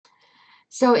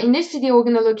So in this video, we're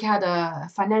going to look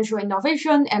at financial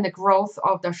innovation and the growth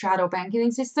of the shadow banking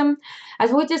system.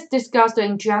 As we just discussed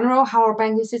in general how our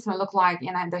banking system look like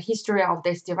and the history of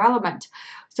this development.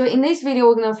 So in this video,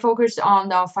 we're going to focus on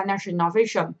the financial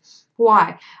innovation.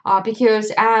 Why?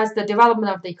 Because as the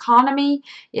development of the economy,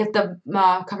 if the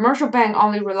commercial bank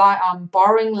only rely on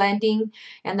borrowing, lending,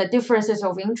 and the differences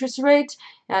of interest rate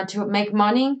to make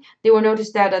money, they will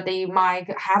notice that they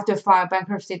might have to file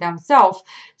bankruptcy themselves.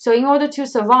 So in order to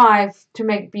survive,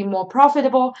 to be more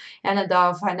profitable, and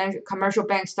the commercial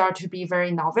banks start to be very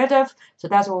innovative. So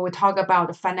that's what we talk about,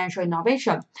 the financial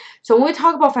innovation. So when we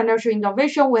talk about financial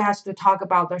innovation, we have to talk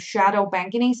about the shadow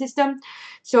banking system.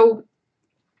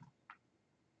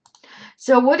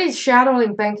 So what is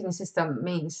shadowing banking system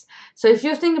means? So if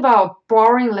you think about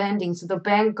borrowing, lending, so the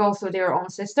bank goes through their own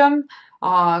system,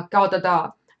 got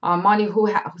the money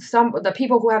the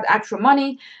people who have extra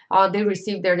money, they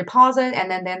receive their deposit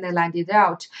and then they lend it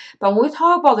out. But when we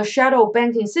talk about the shadow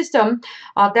banking system,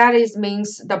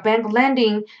 means the bank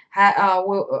lending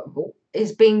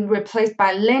is being replaced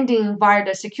by lending via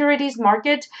the securities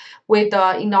market with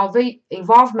the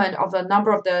involvement of a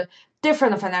number of the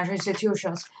different financial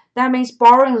institutions. That means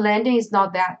borrowing lending is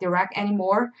not that direct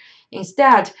anymore.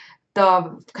 Instead,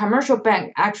 the commercial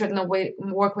bank actually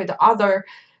work with other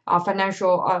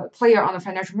financial player on the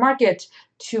financial market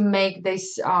to make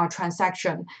this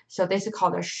transaction. So this is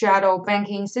called a shadow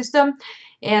banking system.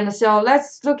 And so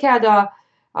let's look at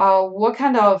what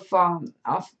kind of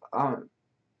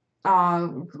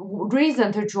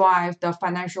reason to drive the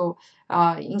financial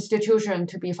institution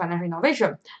to be financial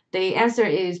innovation. The answer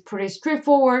is pretty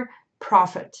straightforward: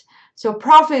 profit. So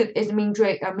profit is a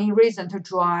main reason to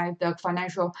drive the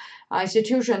financial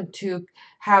institution to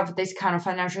have this kind of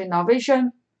financial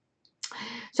innovation.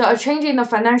 So a change in the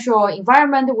financial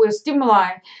environment will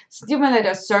stimulate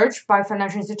a search by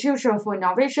financial institutions for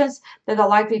innovations that are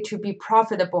likely to be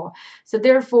profitable. So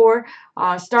therefore,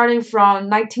 starting from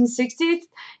 1960s,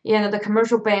 the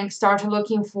commercial banks started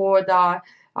looking for the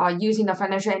using the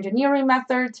financial engineering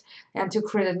method and to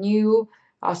create a new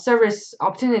service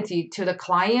opportunity to the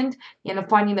client,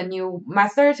 finding a new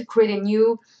method, creating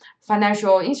new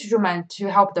financial instrument to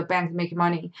help the bank make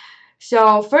money.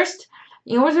 So first,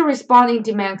 in order to respond in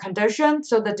demand condition,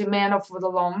 so the demand for the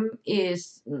loan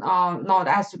is not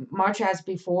as much as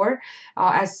before,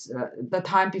 as the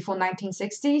time before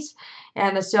 1960s.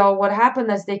 And so what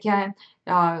happened is they can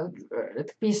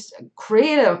be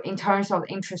creative in terms of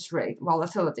interest rate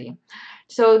volatility.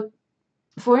 So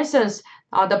for instance,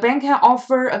 the bank can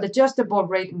offer an adjustable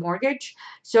rate mortgage.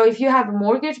 So if you have a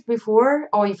mortgage before,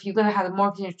 or if you're going to have a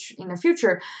mortgage in the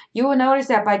future, you will notice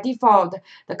that by default,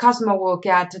 the customer will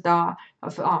get the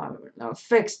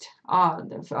fixed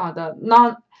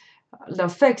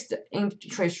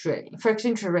interest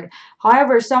rate.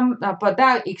 However, but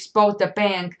that exposed the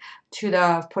bank to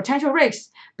the potential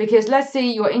risks, because let's say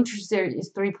your interest rate is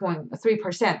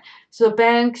 3.3%. So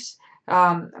banks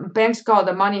got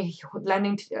the money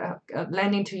lending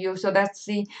to you. So that's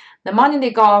the money they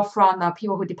got from the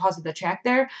people who deposit the check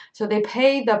there. So they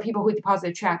pay the people who deposit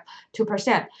the check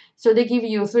 2%. So they give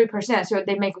you 3%. So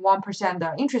they make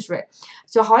 1% interest rate.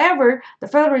 So however, the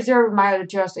Federal Reserve might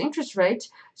adjust the interest rate.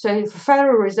 So if the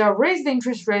Federal Reserve raised the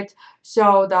interest rate,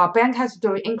 so the bank has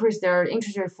to increase their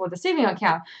interest rate for the saving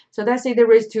account. So let's say they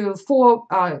raise to 4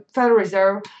 Federal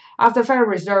Reserve. After Federal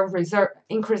Reserve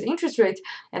increase interest rate,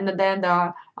 and then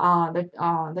the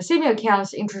saving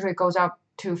accounts interest rate goes up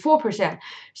to 4%.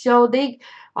 So they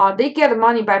get the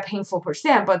money by paying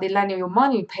 4%, but they lend you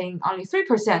money paying only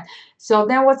 3%. So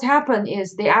then what's happened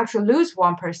is they actually lose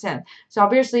 1%. So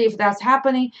obviously, if that's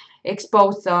happening,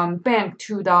 expose the bank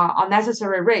to the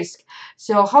unnecessary risk.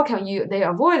 So how can they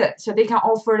avoid it? So they can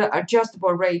offer the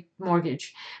adjustable rate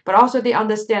mortgage, but also they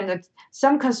understand that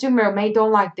some consumer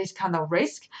don't like this kind of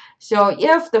risk. So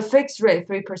if the fixed rate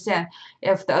 3%,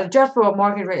 if the adjustable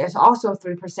mortgage rate is also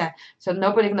 3%, so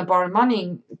nobody gonna borrow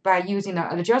money by using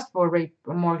an adjustable rate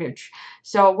mortgage.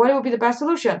 So what would be the best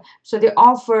solution? So they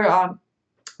offer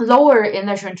lower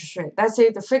initial interest rate. Let's say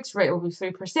the fixed rate will be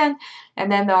 3%,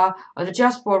 and then the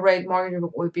adjustable rate mortgage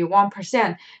will be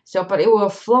 1%. So, but it will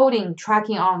floating,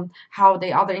 tracking on how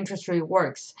the other interest rate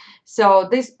works. So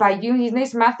this, by using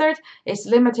this method, it's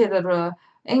limited the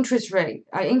interest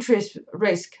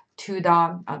risk to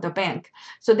the bank.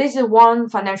 So this is one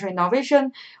financial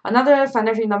innovation. Another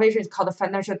financial innovation is called the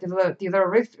financial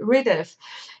derivative,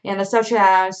 and such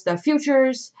as the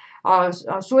futures,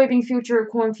 soybean future,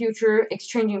 corn future,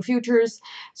 exchanging futures.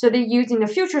 So they use in the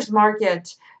futures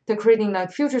market they're creating the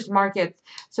futures market.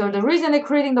 So the reason they're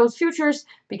creating those futures,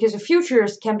 because the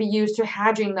futures can be used to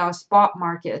hedging the spot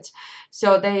market.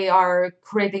 So they are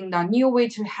creating the new way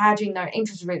to hedging the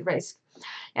interest rate risk.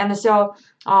 And so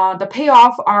the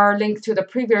payoff are linked to the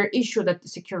previous issued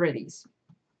securities.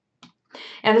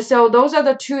 And so those are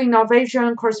the two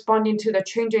innovations corresponding to the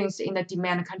changes in the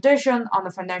demand condition on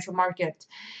the financial market.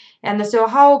 And so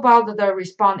how about the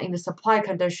response in the supply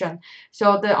condition?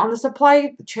 So on the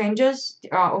supply changes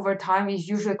over time is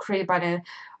usually created by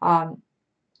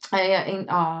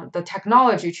the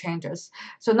technology changes.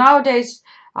 So nowadays,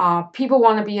 people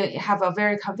want to have a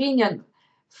very convenient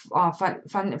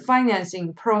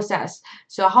financing process.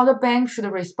 So how the bank should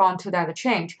respond to that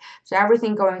change. So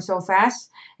everything going so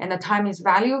fast and the time is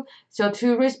value. So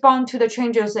to respond to the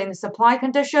changes in the supply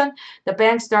condition, the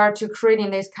bank start to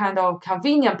creating this kind of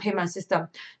convenient payment system,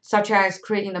 such as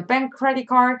creating a bank credit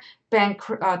card, bank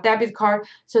debit card.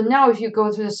 So now if you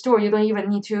go to the store, you don't even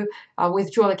need to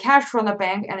withdraw the cash from the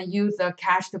bank and use the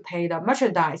cash to pay the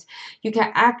merchandise. You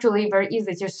can actually very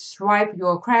easily just swipe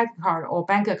your credit card or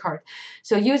bank card.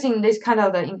 So using this kind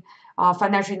of the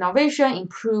financial innovation,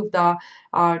 improve the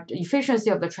efficiency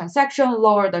of the transaction,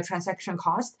 lower the transaction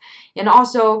cost, and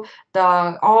also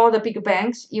all the big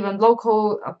banks, even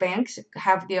local banks,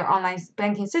 have their online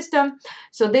banking system.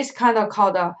 So this kind of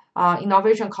called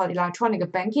innovation called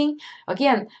electronic banking.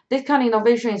 Again, this kind of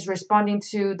innovation is responding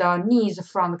to the needs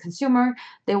from the consumer.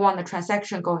 They want the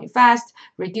transaction going fast,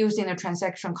 reducing the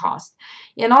transaction cost,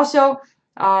 and also.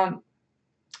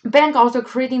 Bank also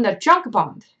creating the junk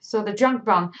bond. So the junk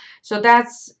bond. So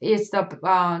that's is the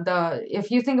if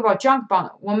you think about junk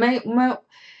bond,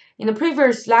 in the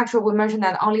previous lecture we mentioned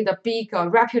that only the big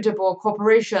reputable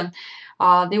corporation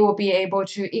they will be able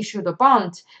to issue the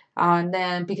bond,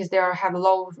 then because they have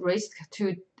low risk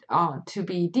to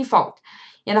be default.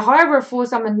 And however, for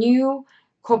some new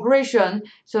corporation,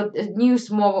 so new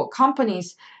small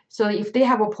companies. So if they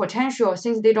have a potential,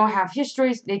 since they don't have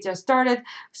histories, they just started,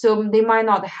 so they might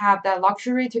not have that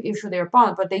luxury to issue their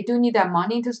bond, but they do need that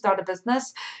money to start a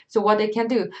business. So what they can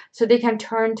do, so they can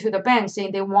turn to the bank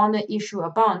saying they want to issue a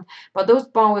bond, but those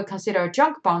bonds will consider a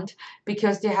junk bond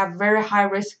because they have very high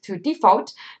risk to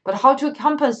default. But how to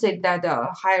compensate that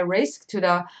high risk to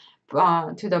the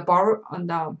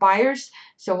buyers?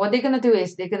 So what they're gonna do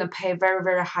is they're gonna pay very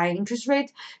very high interest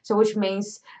rate. So which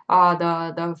means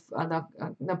the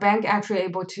bank actually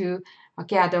able to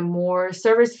get a more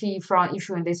service fee from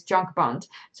issuing this junk bond.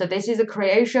 So this is a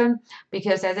creation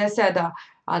because as I said,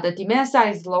 the demand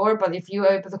side is lower, but if you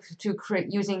are able to create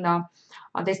using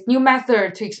this new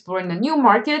method to exploring the new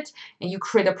market, and you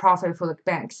create a profit for the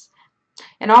banks.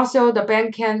 And also the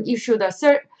bank can issue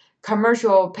the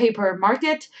commercial paper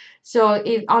market. So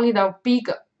if only the big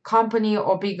company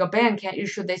or bigger bank can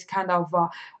issue this kind of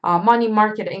money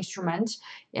market instrument,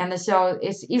 and so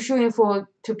it's issuing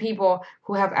to people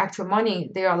who have actual money.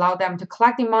 They allow them to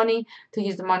collect the money, to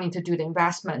use the money to do the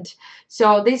investment.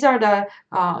 So these are the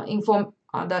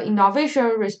innovation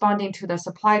responding to the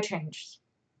supply changes.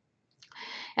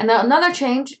 And then another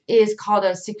change is called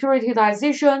a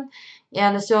securitization.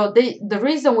 And so the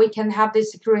reason we can have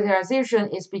this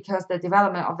securitization is because the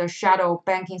development of the shadow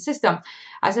banking system.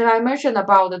 As I mentioned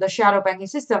about the shadow banking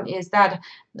system is that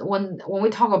when we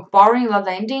talk about borrowing or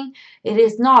lending, it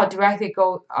is not directly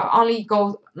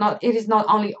it is not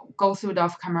only go through the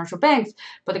commercial banks,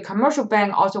 but the commercial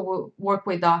bank also will work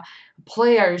with the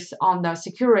players on the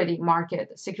security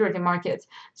market.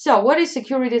 So what is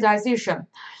securitization?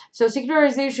 So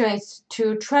securitization is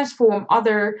to transform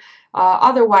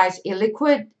otherwise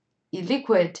illiquid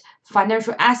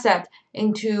financial asset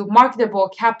into marketable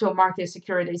capital market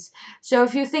securities. So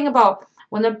if you think about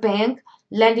when a bank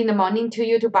lending the money to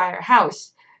you to buy a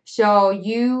house, so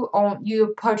you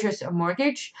purchase a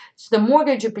mortgage, so the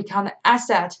mortgage become an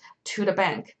asset to the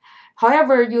bank.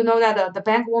 However, you know that the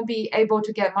bank won't be able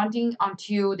to get money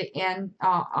until the end,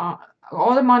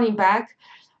 all the money back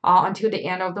until the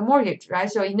end of the mortgage,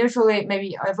 right? So initially,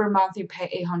 maybe every month you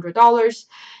pay $800,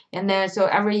 and then so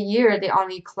every year they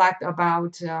only collect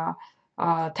about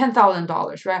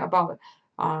 $10,000, right? About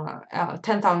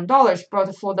 $10,000,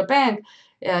 but for the bank,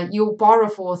 you borrow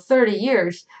for 30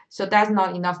 years, so that's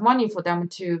not enough money for them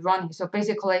to run it. So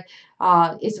basically,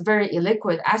 it's a very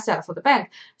illiquid asset for the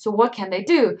bank. So what can they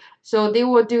do? So they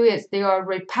will do is they are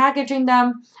repackaging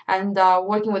them and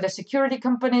working with the security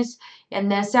companies, and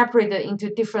then separate it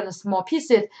into different small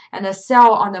pieces and then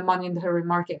sell on the monetary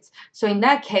markets. So in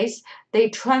that case, they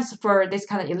transfer this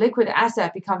kind of illiquid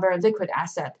asset become very liquid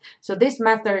asset. So this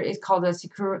method is called the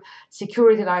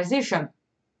securitization.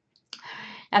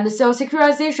 And so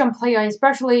securitization play an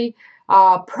especially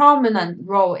prominent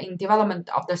role in development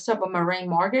of the submarine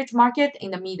mortgage market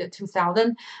in the mid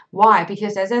 2000. Why?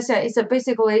 Because as I said, it's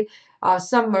basically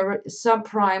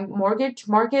subprime mortgage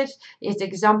market is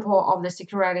example of the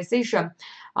securitization.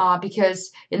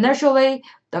 Because initially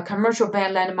the commercial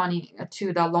bank lend money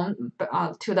to the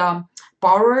to the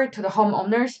borrower, to the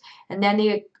homeowners, and then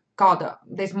they got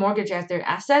this mortgage as their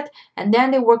asset, and then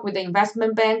they work with the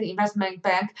investment bank. The investment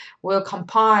bank will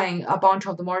combine a bunch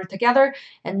of the mortgage together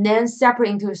and then separate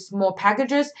into small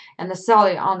packages and sell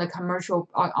it on the commercial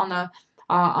on the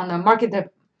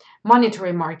market,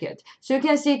 monetary market. So you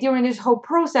can see during this whole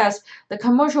process, the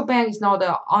commercial bank is not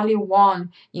the only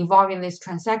one involved in this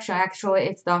transaction. Actually,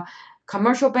 it's the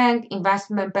commercial bank,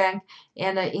 investment bank,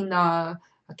 and in the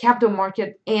capital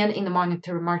market and in the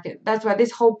monetary market. That's why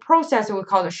this whole process we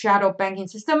call the shadow banking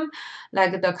system.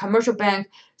 Like the commercial bank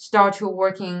start to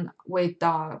working with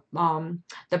the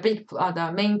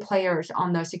main players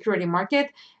on the security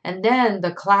market, and then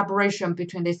the collaboration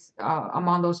between this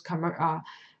among those commercial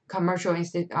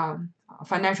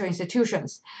financial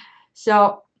institutions.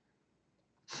 So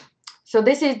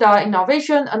this is the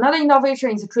innovation. Another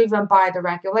innovation is driven by the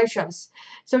regulations.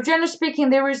 So generally speaking,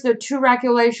 there is the two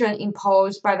regulation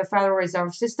imposed by the Federal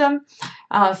Reserve System.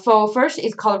 For first,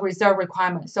 it's called reserve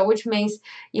requirement. So which means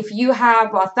if you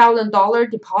have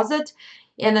 $1,000 deposit,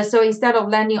 and so instead of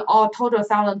lending all total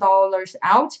 $1,000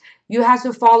 out, you have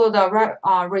to follow the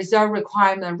reserve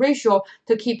requirement ratio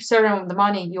to keep certain of the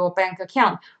money in your bank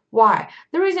account. Why?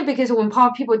 The reason because when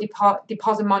people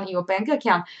deposit money in your bank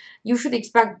account, you should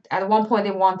expect at one point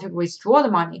they want to withdraw the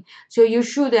money. So you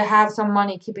should have some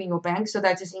money keeping your bank so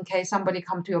that just in case somebody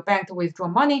come to your bank to withdraw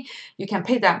money, you can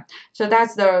pay them. So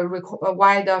that's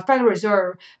why the Federal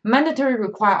Reserve mandatory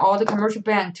require all the commercial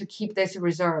bank to keep this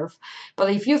reserve.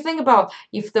 But if you think about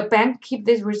if the bank keep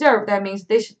this reserve, that means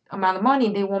this amount of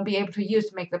money they won't be able to use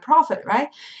to make the profit, right?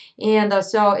 And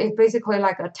so it's basically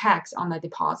like a tax on the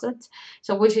deposit.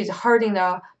 So which is hurting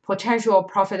the potential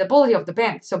profitability of the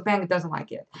bank. So bank doesn't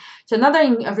like it. So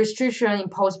another restriction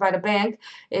imposed by the bank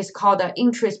is called the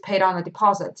interest paid on the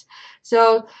deposit.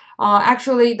 So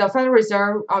actually, the Federal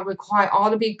Reserve require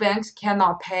all the big banks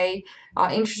cannot pay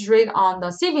interest rate on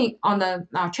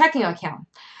the checking account.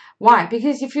 Why?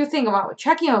 Because if you think about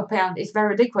checking account, it's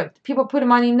very liquid. People put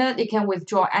money in it, they can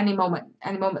withdraw any moment.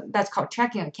 Any moment. That's called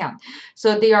checking account.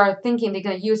 So they are thinking they're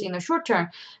going to use it in the short term.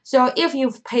 So if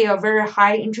you pay a very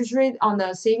high interest rate on the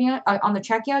on the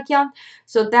checking account,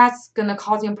 so that's going to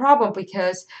cause you a problem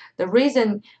because the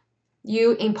reason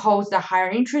you impose the higher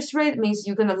interest rate means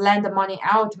you're going to lend the money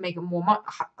out to make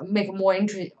more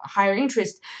interest, higher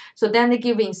interest. So then they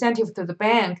give incentive to the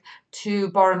bank to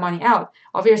borrow money out.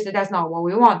 Obviously, that's not what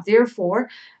we want. Therefore,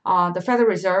 the Federal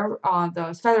Reserve,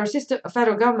 the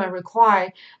federal government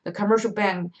require the commercial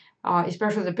bank,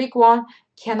 especially the big one,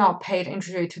 cannot pay the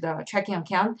interest rate to the checking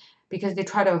account because they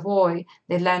try to avoid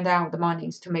they lend out the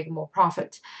monies to make more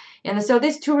profit. And so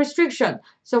these two restrictions.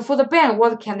 So for the bank,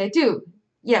 what can they do?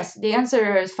 Yes, the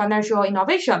answer is financial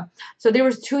innovation. So there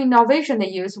was two innovation they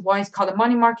used. One is called the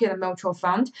money market and mutual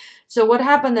fund. So what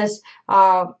happened is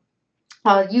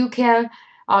you can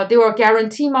they will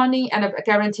guarantee money and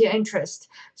guarantee interest.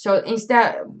 So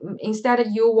instead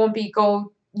you won't be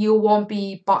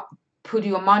put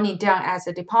your money down as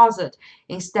a deposit.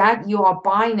 Instead, you are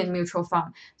buying a mutual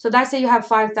fund. So let's say you have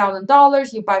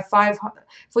 $5,000, you buy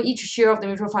for each share of the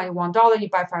mutual fund $1, you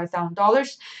buy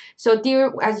 $5,000. So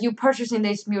there, as you purchasing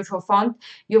this mutual fund,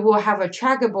 you will have a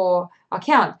checkable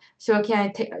account. So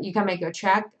you can make a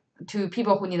check to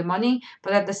people who need the money,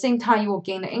 but at the same time you will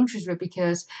gain the interest rate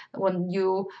because when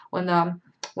you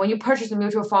purchase a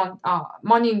mutual fund,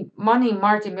 money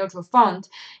market mutual fund,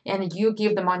 and you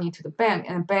give the money to the bank,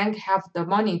 and the bank have the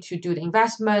money to do the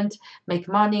investment, make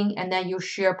money, and then you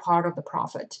share part of the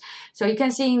profit. So you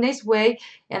can see in this way,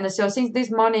 and so since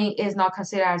this money is not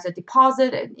considered as a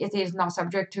deposit, it is not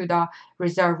subject to the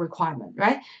reserve requirement,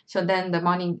 right? So then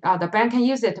the bank can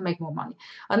use it to make more money.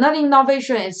 Another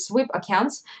innovation is sweep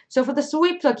accounts. So for the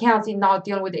sweep accounts, it's not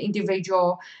dealing with the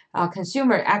individual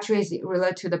consumer, actually is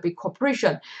related to the big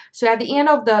corporation. So at the end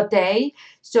of the day,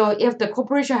 so if the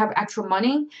corporation have actual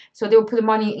money, so they will put the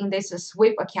money in this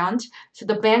sweep account. So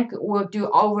the bank will do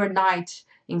overnight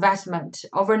investment,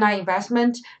 overnight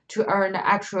investment to earn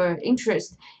actual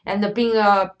interest. And being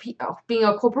a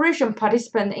corporation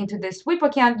participant into this sweep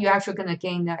account, you're actually going to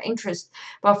gain interest.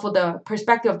 But for the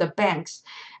perspective of the banks,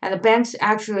 and the banks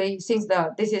actually, since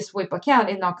this is sweep account,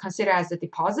 is not considered as a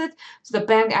deposit, so the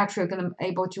bank actually going to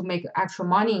able to make actual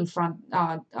money in front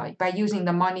by using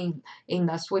the money in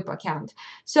the sweep account.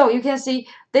 So you can see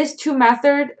these two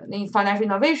methods in financial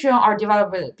innovation are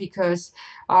developed because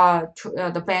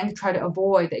the bank try to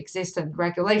avoid the existing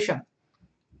regulation.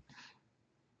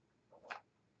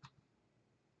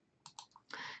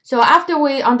 So after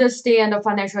we understand the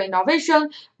financial innovation,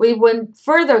 we went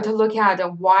further to look at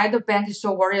why the bank is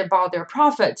so worried about their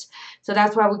profits. So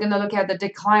that's why we're going to look at the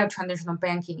decline of traditional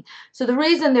banking. So the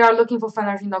reason they are looking for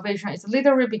financial innovation is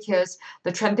literally because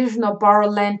the traditional borrow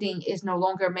lending is no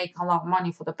longer making a lot of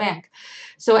money for the bank.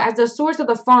 So as the source of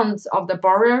the funds of the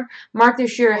borrower, market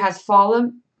share has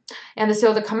fallen. And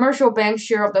so the commercial bank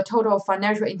share of the total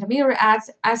financial intermediary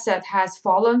asset has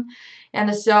fallen.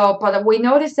 And so, but we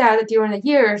noticed that during the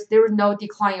years, there was no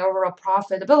decline in overall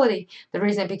profitability. The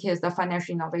reason because the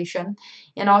financial innovation.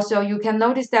 And also you can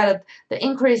notice that the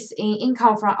increase in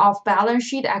income from off-balance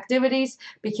sheet activities,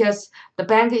 because the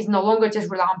bank is no longer just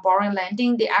rely on borrowing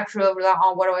lending, they actually rely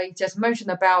on what I just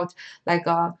mentioned about, like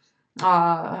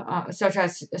such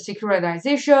as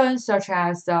securitization, such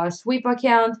as the sweep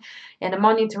account and the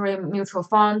monetary mutual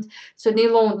fund. So they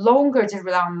no longer just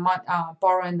rely on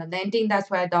borrowing and lending.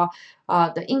 That's why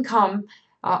the income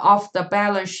of the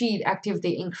balance sheet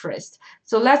activity increased.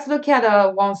 So let's look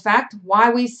at one fact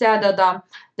why we said that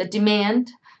the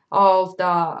demand of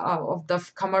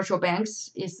the commercial banks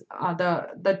is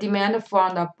the demand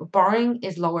from the borrowing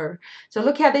is lower. So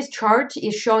look at this chart.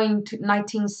 It's showing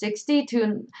 1960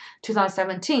 to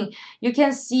 2017. You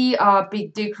can see a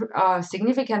big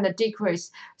significant decrease.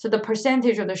 So the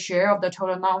percentage of the share of the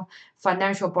total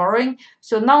non-financial borrowing.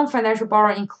 So non-financial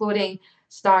borrowing including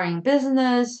starting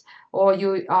business, or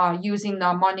you are using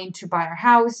the money to buy a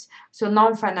house. So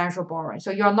non-financial borrowing.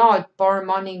 So you're not borrowing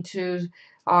money to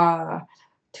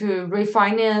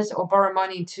refinance or borrow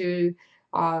money to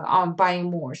buying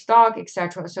more stock,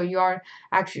 etc. So you are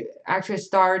actually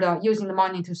start using the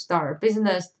money to start a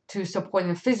business to support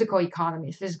the physical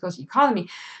economy.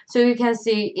 So you can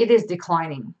see it is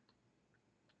declining.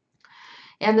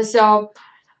 And so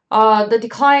the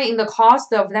decline in the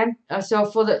cost of them,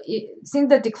 since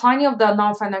the declining of the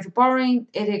non-financial borrowing,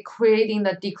 it is creating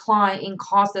the decline in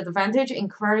cost advantage in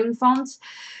clearing funds.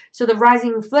 So the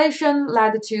rising inflation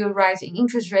led to rising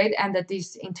interest rate and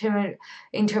this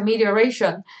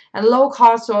intermediation, and low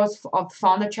cost source of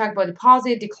fund checkable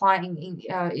deposit declining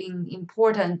in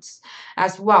importance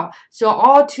as well. So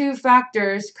all two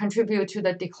factors contribute to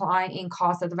the decline in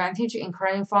cost advantage in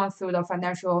clearing funds through the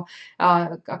financial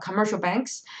commercial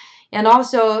banks. And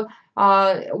also,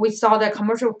 we saw that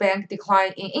commercial bank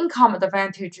decline in income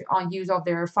advantage on use of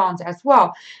their funds as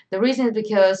well. The reason is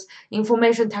because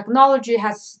information technology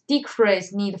has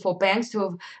decreased need for banks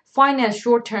to finance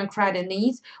short-term credit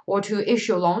needs or to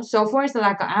issue loans. So for instance,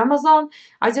 like Amazon,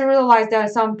 I just realized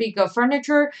that some big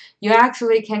furniture, you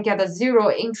actually can get a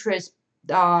zero interest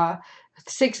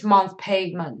 6-month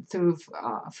payment through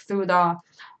the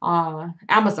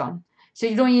Amazon. So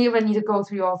you don't even need to go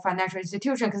through your financial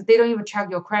institution because they don't even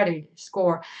check your credit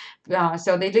score.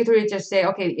 So they literally just say,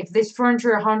 okay, if this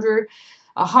furniture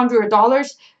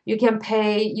 $100, you can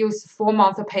use 4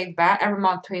 months to pay it back. Every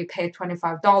month you pay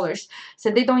 $25. So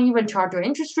they don't even charge your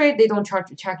interest rate. They don't check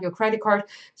your credit card.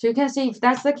 So you can see if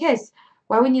that's the case,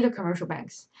 why we need the commercial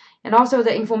banks. And also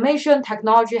the information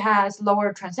technology has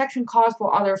lower transaction costs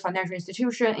for other financial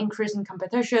institutions, increasing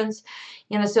competitions.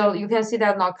 And so you can see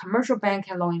that not commercial bank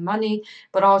can loan money,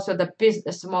 but also the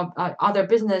small other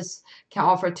business can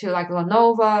offer to, like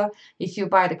Lenovo. If you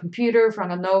buy the computer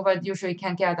from Lenovo, usually you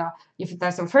can get if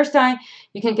that's the first time,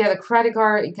 you can get a credit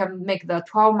card. You can make the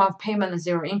 12-month payment at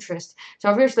zero interest. So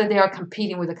obviously they are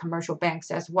competing with the commercial banks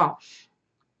as well.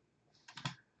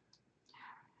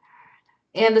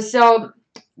 And so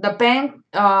the bank,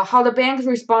 how the bank is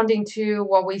responding to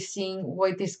what we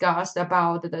discussed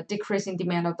about the decreasing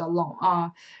demand of the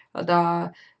loan,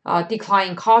 the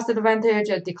declining cost advantage,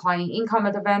 declining income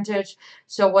advantage.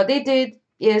 So what they did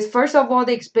is, first of all,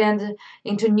 they expand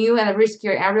into new and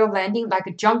riskier area of lending, like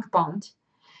a junk bond.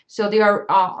 So they are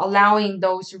allowing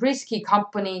those risky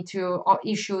company to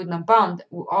issue the bond,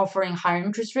 offering higher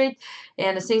interest rate.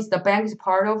 And since the bank is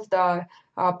part of the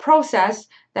process,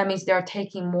 that means they are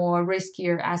taking more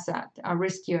riskier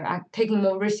taking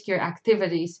more riskier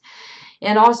activities.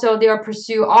 And also they are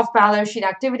pursue off-balance sheet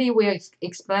activity. We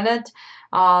explained it,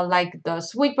 like the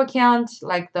sweep account,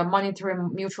 like the monetary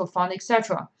mutual fund,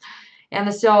 etc.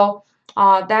 And so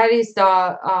that is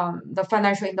the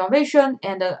financial innovation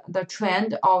and the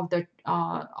trend of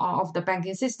the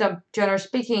banking system. Generally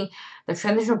speaking, the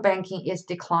traditional banking is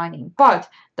declining, but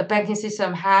the banking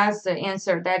system has the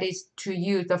answer, that is to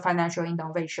use the financial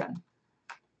innovation.